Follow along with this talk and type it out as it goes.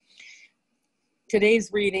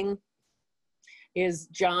Today's reading is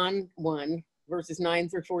John 1, verses 9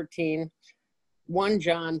 through 14, 1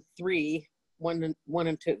 John 3, 1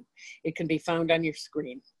 and 2. It can be found on your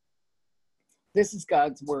screen. This is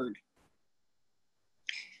God's word.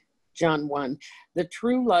 John 1. The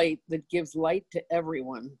true light that gives light to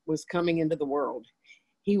everyone was coming into the world.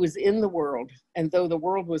 He was in the world, and though the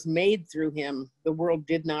world was made through him, the world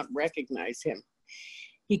did not recognize him.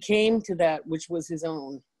 He came to that which was his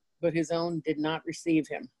own, but his own did not receive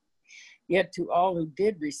him. Yet to all who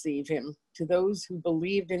did receive him, to those who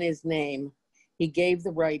believed in his name, he gave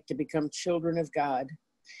the right to become children of God.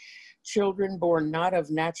 Children born not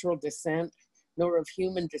of natural descent, nor of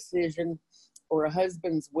human decision, or a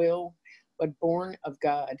husband's will, but born of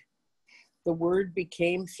God. The Word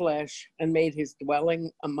became flesh and made his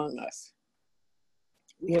dwelling among us.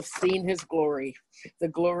 We have seen his glory, the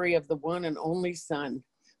glory of the one and only Son,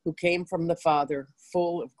 who came from the Father,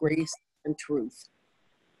 full of grace and truth.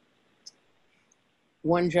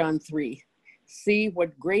 1 John 3. See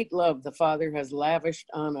what great love the Father has lavished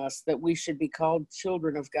on us, that we should be called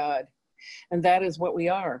children of God. And that is what we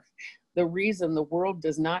are. The reason the world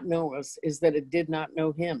does not know us is that it did not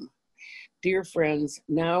know him. Dear friends,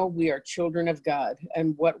 now we are children of God,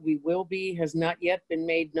 and what we will be has not yet been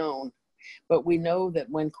made known. But we know that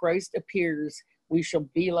when Christ appears, we shall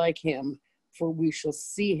be like him, for we shall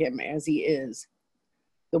see him as he is.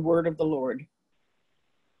 The word of the Lord.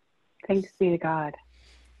 Thanks be to God.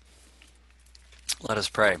 Let us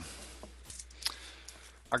pray.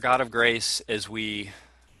 Our God of grace, as we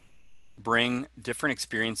bring different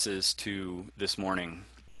experiences to this morning,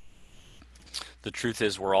 the truth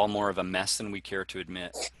is we're all more of a mess than we care to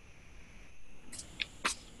admit.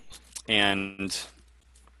 And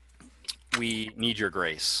we need your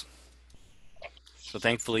grace. So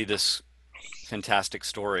thankfully this fantastic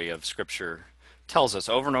story of Scripture tells us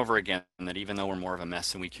over and over again that even though we're more of a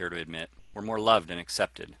mess than we care to admit, we're more loved and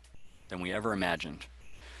accepted than we ever imagined.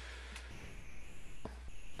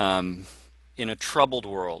 In a troubled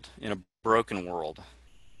world, in a broken world,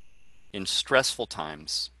 in stressful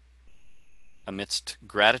times, amidst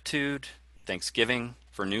gratitude, thanksgiving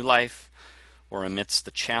for new life, or amidst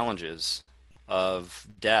the challenges of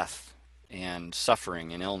death and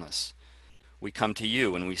suffering and illness, we come to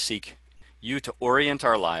you and we seek you to orient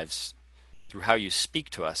our lives through how you speak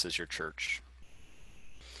to us as your church.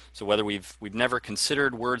 So whether we've never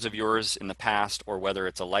considered words of yours in the past, or whether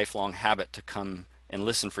it's a lifelong habit to come and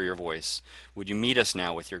listen for your voice, would you meet us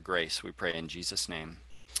now with your grace? We pray in Jesus' name.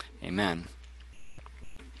 Amen.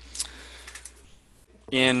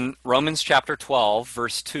 In Romans chapter 12,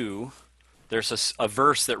 verse 2, there's a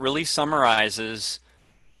verse that really summarizes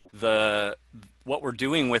what we're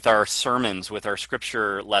doing with our sermons, with our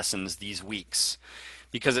scripture lessons these weeks.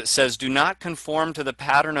 Because it says, do not conform to the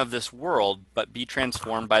pattern of this world, but be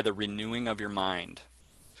transformed by the renewing of your mind.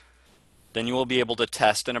 Then you will be able to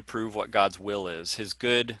test and approve what God's will is, his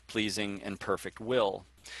good, pleasing, and perfect will.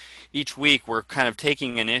 Each week we're kind of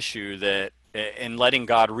taking an issue and letting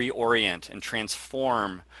God reorient and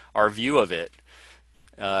transform our view of it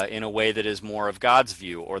in a way that is more of God's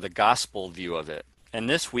view, or the gospel view of it. And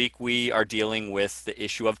this week we are dealing with the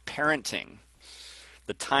issue of parenting.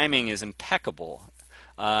 The timing is impeccable.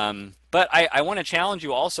 But I want to challenge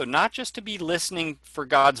you also not just to be listening for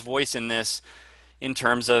God's voice in this in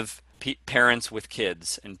terms of parents with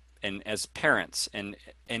kids and as parents, and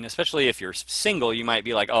especially if you're single, you might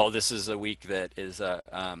be like, oh, this is a week that is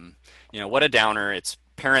what a downer. It's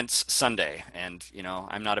Parents Sunday, and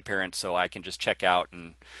I'm not a parent, so I can just check out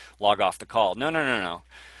and log off the call. No.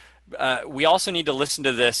 We also need to listen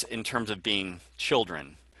to this in terms of being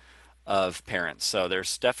children of parents. So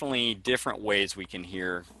there's definitely different ways we can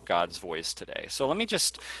hear God's voice today. So let me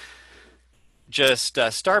just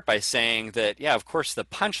start by saying that, yeah, of course, the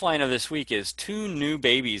punchline of this week is 2 new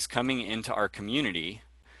babies coming into our community.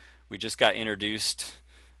 We just got introduced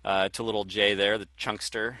to little Jay there, the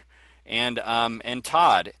chunkster, and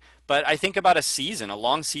Todd. But I think about a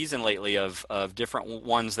long season lately of different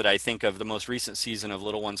ones that I think of. The most recent season of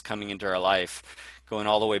little ones coming into our life, going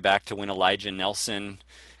all the way back to when Elijah Nelson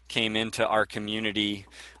came into our community,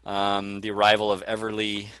 the arrival of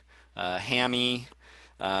Everly Hammy,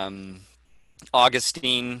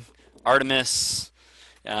 Augustine, Artemis,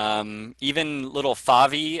 even little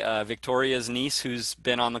Favi, Victoria's niece, who's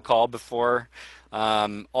been on the call before.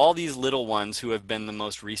 All these little ones who have been the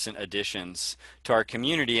most recent additions to our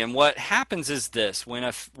community. And what happens is this: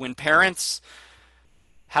 when parents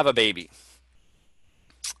have a baby,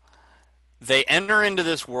 they enter into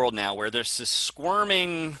this world now where there's this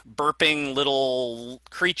squirming, burping little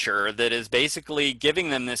creature that is basically giving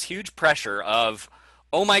them this huge pressure of,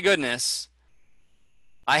 oh my goodness,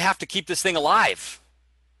 I have to keep this thing alive.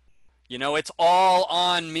 You know, it's all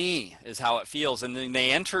on me is how it feels. And then they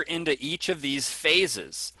enter into each of these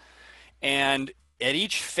phases. And at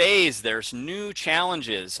each phase, there's new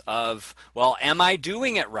challenges of, well, am I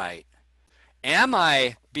doing it right? Am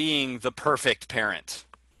I being the perfect parent?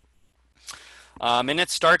 And it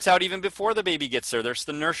starts out even before the baby gets there. There's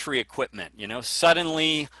the nursery equipment. You know,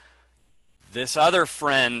 suddenly this other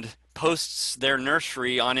friend posts their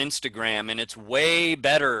nursery on Instagram and it's way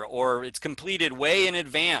better, or it's completed way in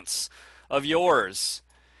advance of yours.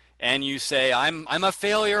 And you say, I'm a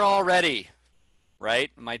failure already, right?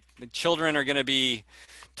 My children are going to be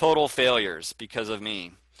total failures because of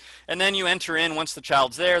me. And then you enter in, once the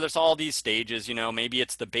child's there, there's all these stages, you know, maybe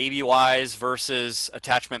it's the baby wise versus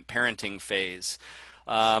attachment parenting phase.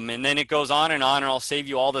 And then it goes on, and I'll save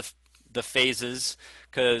you all the phases,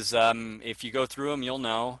 because if you go through them, you'll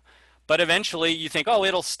know. But eventually you think, oh,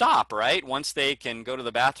 it'll stop, right? Once they can go to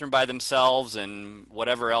the bathroom by themselves and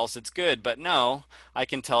whatever else, it's good. But no, I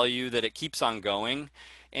can tell you that it keeps on going.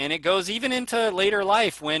 And it goes even into later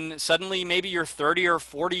life, when suddenly maybe your 30 or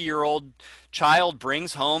 40-year-old child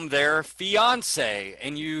brings home their fiance,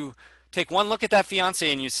 and you take one look at that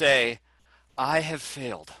fiance and you say, I have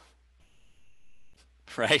failed.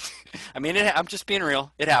 Right? I mean, I'm just being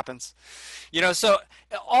real. It happens. You know, so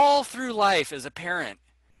all through life as a parent,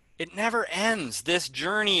 it never ends. This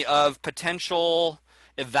journey of potential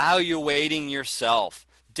evaluating yourself,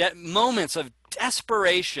 moments of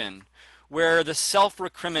desperation where the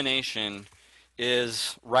self-recrimination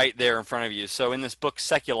is right there in front of you. So in this book,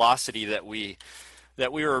 Seculosity, that we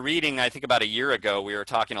were reading, I think about a year ago, we were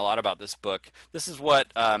talking a lot about this book. This is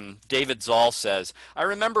what David Zoll says. I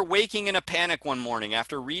remember waking in a panic one morning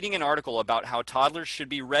after reading an article about how toddlers should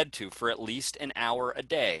be read to for at least an hour a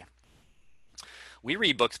day. We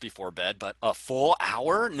read books before bed, but a full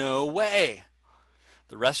hour? No way.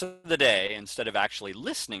 The rest of the day, instead of actually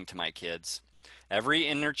listening to my kids, every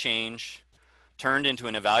interchange turned into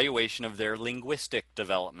an evaluation of their linguistic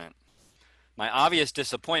development. My obvious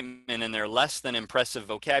disappointment in their less than impressive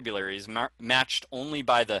vocabularies matched only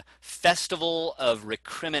by the festival of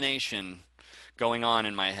recrimination going on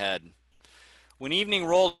in my head. When evening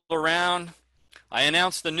rolled around, I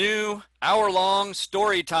announced the new hour-long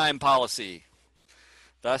story time policy,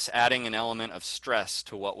 thus adding an element of stress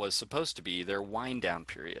to what was supposed to be their wind-down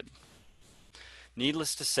period.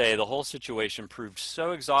 Needless to say, the whole situation proved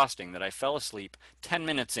so exhausting that I fell asleep 10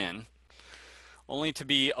 minutes in, only to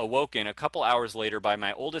be awoken a couple hours later by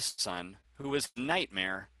my oldest son, who was a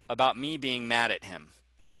nightmare about me being mad at him.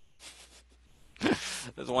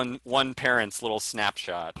 There's one parent's little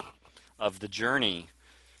snapshot of the journey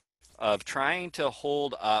of trying to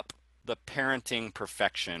hold up the parenting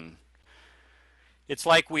perfection. It's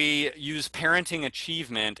like we use parenting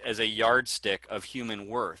achievement as a yardstick of human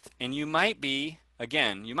worth. And you might be,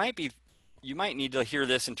 again, you might need to hear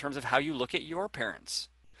this in terms of how you look at your parents.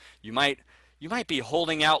 You might be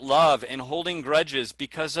holding out love and holding grudges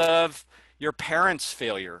because of your parents'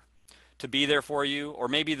 failure to be there for you, or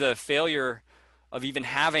maybe the failure of even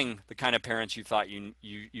having the kind of parents you thought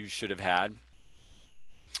you should have had.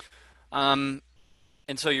 And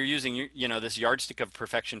so you're using this yardstick of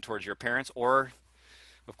perfection towards your parents, or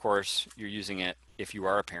of course you're using it if you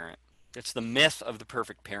are a parent. It's the myth of the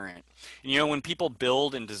perfect parent. And when people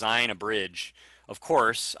build and design a bridge, of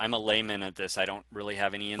course, I'm a layman at this. I don't really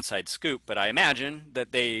have any inside scoop, but I imagine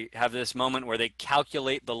that they have this moment where they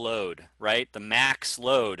calculate the load, right? The max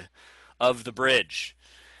load of the bridge.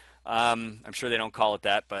 I'm sure they don't call it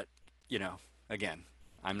that, but again,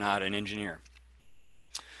 I'm not an engineer.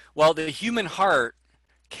 Well, the human heart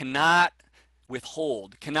cannot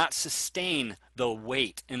sustain the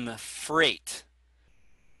weight and the freight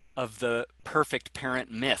of the perfect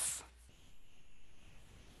parent myth.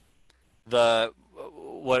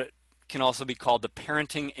 What can also be called the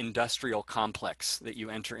parenting industrial complex that you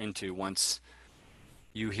enter into once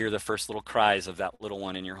you hear the first little cries of that little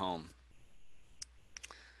one in your home.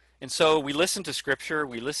 And so we listen to Scripture,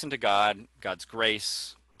 we listen to God, God's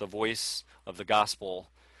grace, the voice of the gospel,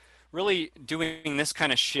 really doing this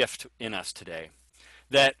kind of shift in us today.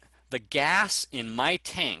 That the gas in my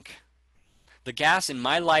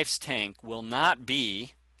life's tank will not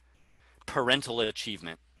be parental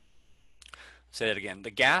achievement. Say that again.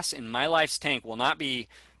 The gas in my life's tank will not be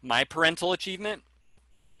my parental achievement.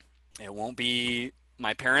 It won't be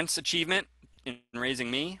my parents' achievement in raising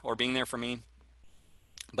me or being there for me.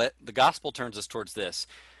 But the gospel turns us towards this.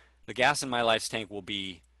 The gas in my life's tank will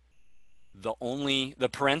be the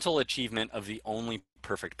parental achievement of the only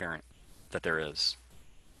perfect parent that there is.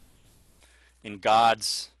 In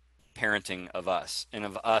God's parenting of us and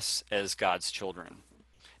of us as God's children.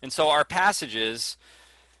 And so our passages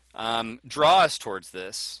draw us towards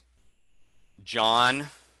this. John,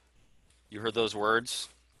 you heard those words?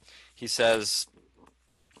 He says,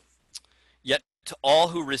 "Yet to all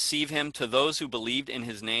who receive him, to those who believed in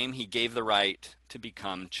his name, he gave the right to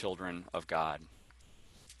become children of God."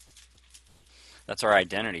 That's our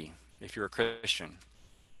identity if you're a Christian.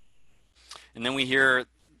 And then we hear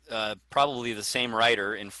probably the same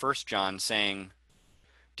writer in 1 John saying,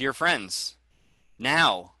 "Dear friends,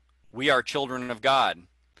 now we are children of God."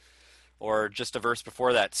 Or just a verse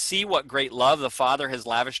before that, "See what great love the Father has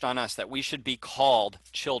lavished on us, that we should be called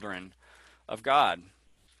children of God."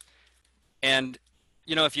 And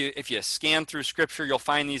you know, if you scan through Scripture, you'll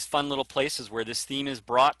find these fun little places where this theme is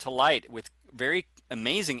brought to light with very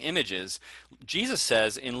amazing images. Jesus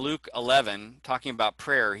says in Luke 11, talking about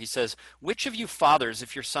prayer, he says, "Which of you fathers,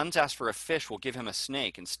 if your sons ask for a fish, will give him a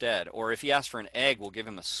snake instead? Or if he asks for an egg, will give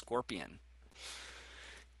him a scorpion?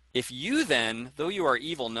 If you then, though you are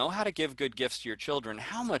evil, know how to give good gifts to your children,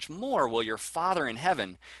 how much more will your Father in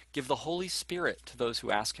heaven give the Holy Spirit to those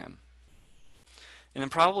who ask him?" And then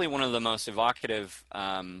probably one of the most evocative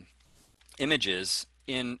images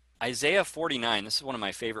in Isaiah 49, this is one of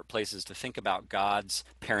my favorite places to think about God's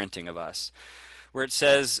parenting of us, where it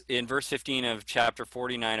says in verse 15 of chapter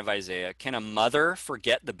 49 of Isaiah, "Can a mother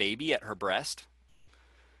forget the baby at her breast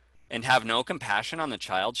and have no compassion on the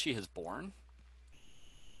child she has borne?"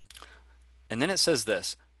 And then it says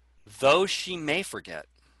this, "Though she may forget,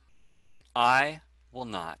 I will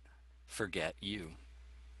not forget you."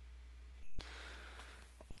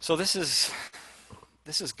 So this is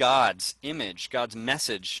God's image, God's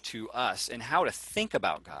message to us, and how to think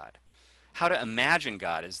about God, how to imagine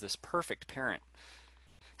God as this perfect parent,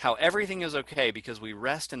 how everything is okay because we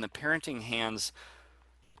rest in the parenting hands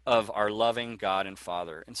of our loving God and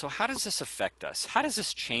Father. And so how does this affect us? How does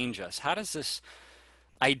this change us? How does this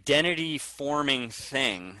identity forming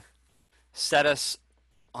thing set us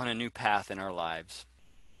on a new path in our lives?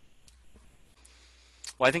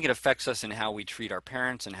 Well, I think it affects us in how we treat our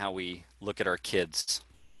parents and how we look at our kids.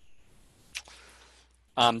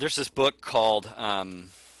 There's this book called, let me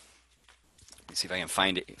see if I can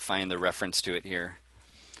find the reference to it here.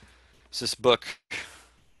 It's this book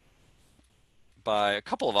by a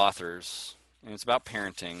couple of authors, and it's about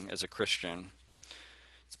parenting as a Christian.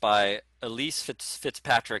 It's by Elise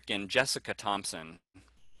Fitzpatrick and Jessica Thompson.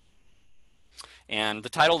 And the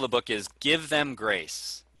title of the book is "Give Them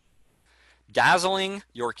Grace: Dazzling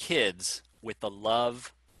Your Kids with the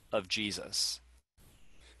Love of Jesus."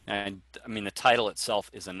 And I mean, the title itself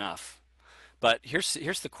is enough. But here's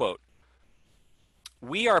the quote.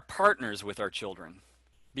 "We are partners with our children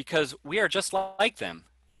because we are just like them,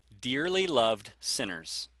 dearly loved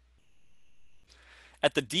sinners.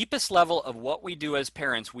 At the deepest level of what we do as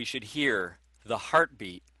parents, we should hear the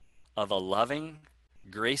heartbeat of a loving,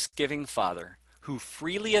 grace-giving Father who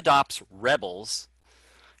freely adopts rebels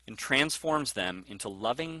and transforms them into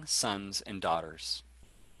loving sons and daughters."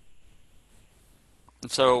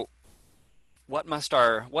 And so, what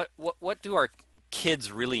do our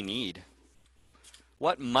kids really need?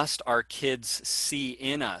 What must our kids see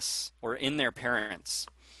in us or in their parents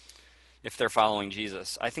if they're following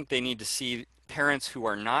Jesus? I think they need to see parents who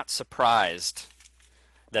are not surprised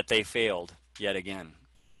that they failed yet again.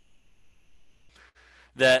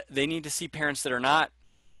 That they need to see parents that are not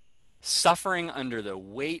suffering under the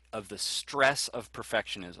weight of the stress of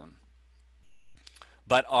perfectionism,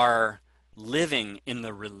 but are living in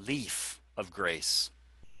the relief of grace.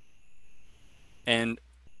 And,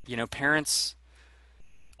 you know, parents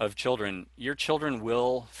of children, your children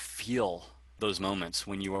will feel those moments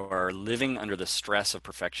when you are living under the stress of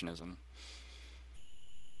perfectionism.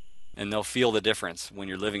 And they'll feel the difference when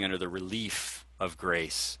you're living under the relief of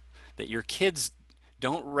grace. That your kids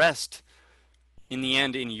don't rest in the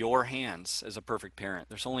end in your hands as a perfect parent.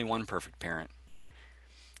 There's only one perfect parent.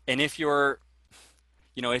 And if you're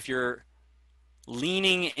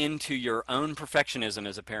leaning into your own perfectionism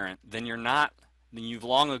as a parent, then you've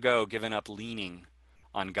long ago given up leaning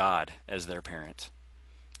on God as their parent.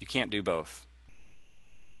 You can't do both.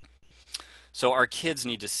 So our kids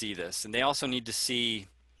need to see this, and they also need to see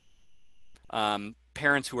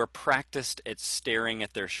parents who are practiced at staring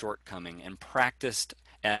at their shortcoming and practiced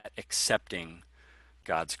at accepting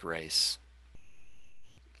God's grace.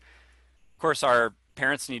 Of course, our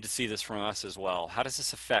parents need to see this from us as well. How does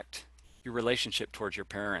this affect your relationship towards your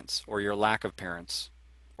parents, or your lack of parents,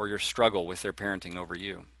 or your struggle with their parenting over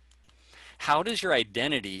you? How does your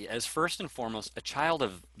identity as first and foremost a child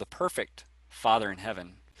of the perfect Father in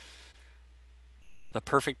heaven, the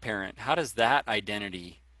perfect parent, how does that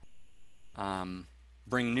identity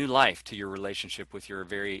bring new life to your relationship with your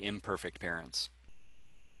very imperfect parents.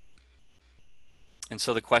 And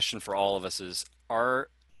so the question for all of us is, are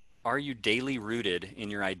you daily rooted in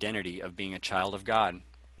your identity of being a child of God?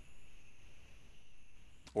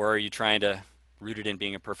 Or are you trying to root it in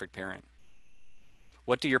being a perfect parent?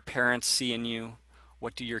 What do your parents see in you?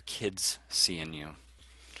 What do your kids see in you?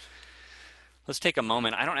 Let's take a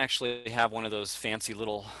moment. I don't actually have one of those fancy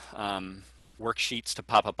little worksheets to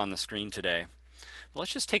pop up on the screen today. But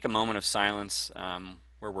let's just take a moment of silence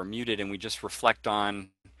where we're muted and we just reflect on,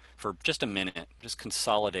 for just a minute, just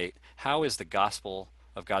consolidate, how is the gospel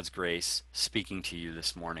of God's grace speaking to you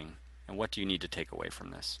this morning? And what do you need to take away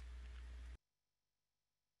from this?